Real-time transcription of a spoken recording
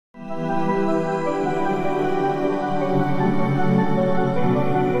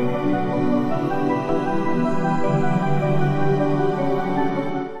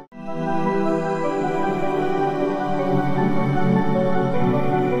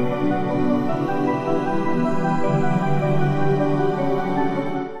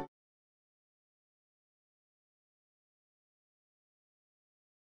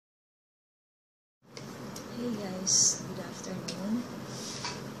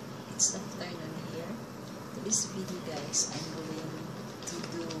this video guys, I'm going to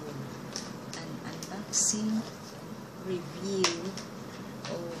do an unboxing review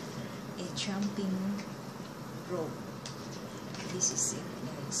of a jumping rope. This is it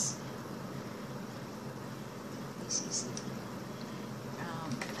guys. This is it.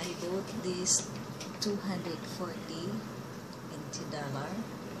 I bought this $240.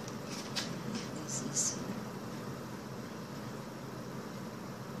 This is it.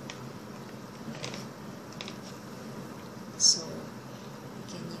 So you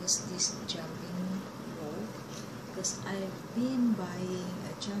can use this jumping rope because I've been buying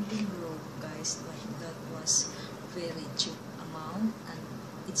a jumping rope guys, but that was very cheap amount and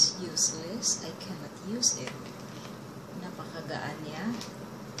it's useless. I cannot use it. Napakagaan niya.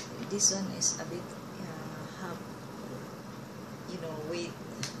 This one is a bit have, you know, weight,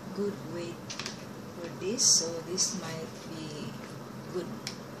 good weight for this, so this might be good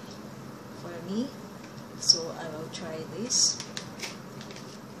for me. So I will try this.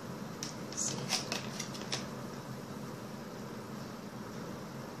 Let's see.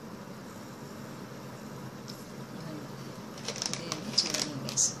 And then it's running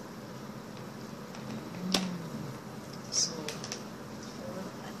guys. So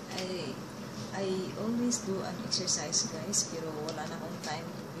I always do an exercise guys, pero wala na akong time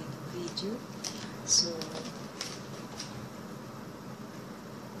with video. So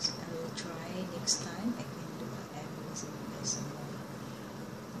I will try next time. I can do it. I'm using some more.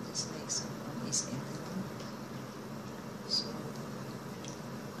 Just like someone is in the room. So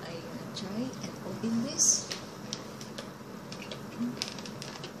I will try and open this.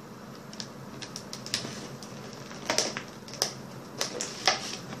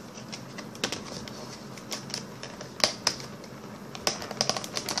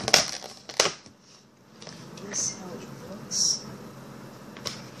 This is how it looks.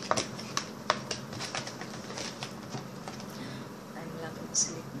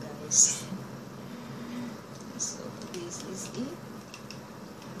 Sleep guys. So this is it.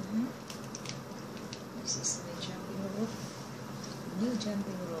 This is my jumping rope. New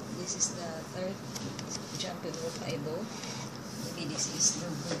jumping rope. This is the third jumping rope I bought. Maybe this is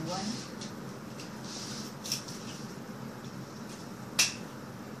the good one.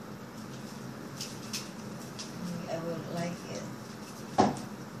 Maybe I will like it.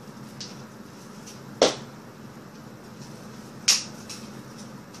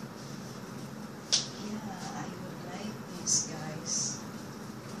 Guys,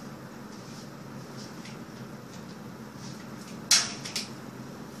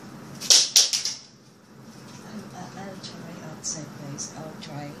 I'll try outside guys. I'll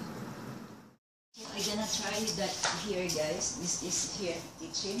try. I'm gonna try that here guys. This is here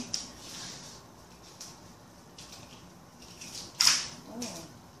teaching. Oh,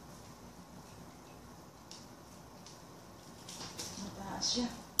 mataas siya.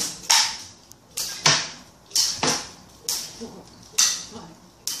 4, 5,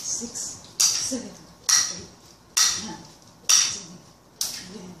 6, 7, 8, 9, 10,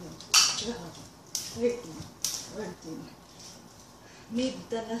 11, 12, 13, 14.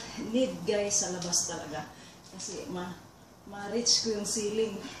 Need guys sa labas talaga. Kasi ma-reach ko yung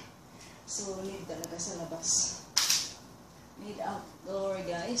ceiling. So need talaga sa labas. Need outdoor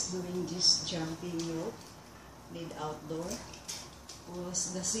guys doing this jumping rope. Need outdoor.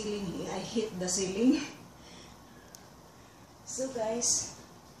 Because the ceiling, I hit the ceiling. So guys,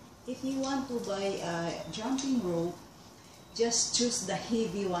 if you want to buy a jumping rope, just choose the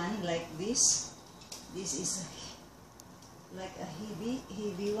heavy one like this. This is like a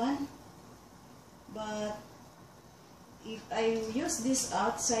heavy one. But if I use this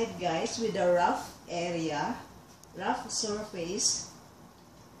outside guys with a rough area, rough surface,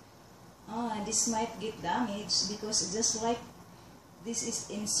 this might get damaged because just like this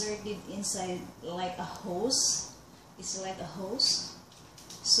is inserted inside like a hose. It's like a hose,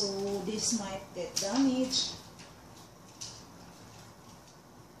 so this might get damaged.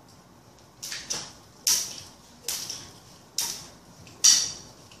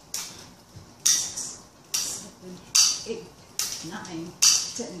 Six, 7, 8, 9,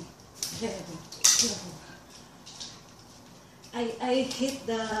 10, 11, 12. I hit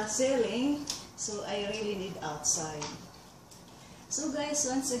the ceiling, so I really need outside. So guys,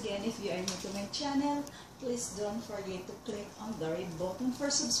 once again, if you are new to my channel, please don't forget to click on the red button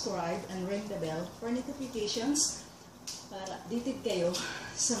for subscribe and ring the bell for notifications para updated kayo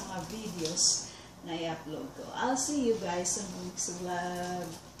sa mga videos na i-upload ko. I'll see you guys sa next vlog.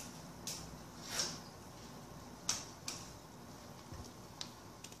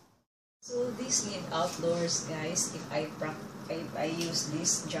 So this need outdoors guys if I use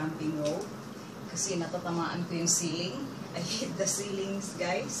this jumping rope. kasi natatamaan ko yung ceiling. I hate the ceilings,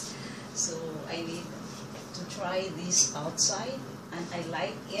 guys. So I need to try this outside, and I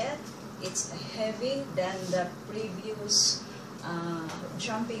like it. It's heavy than the previous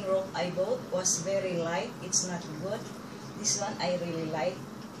jumping rope I bought. Was very light. It's not good. This one I really like.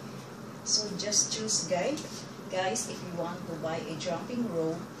 So just choose, guys, if you want to buy a jumping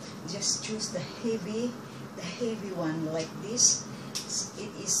rope, just choose the heavy one like this.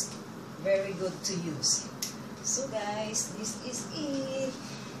 It is very good to use. So guys, this is it.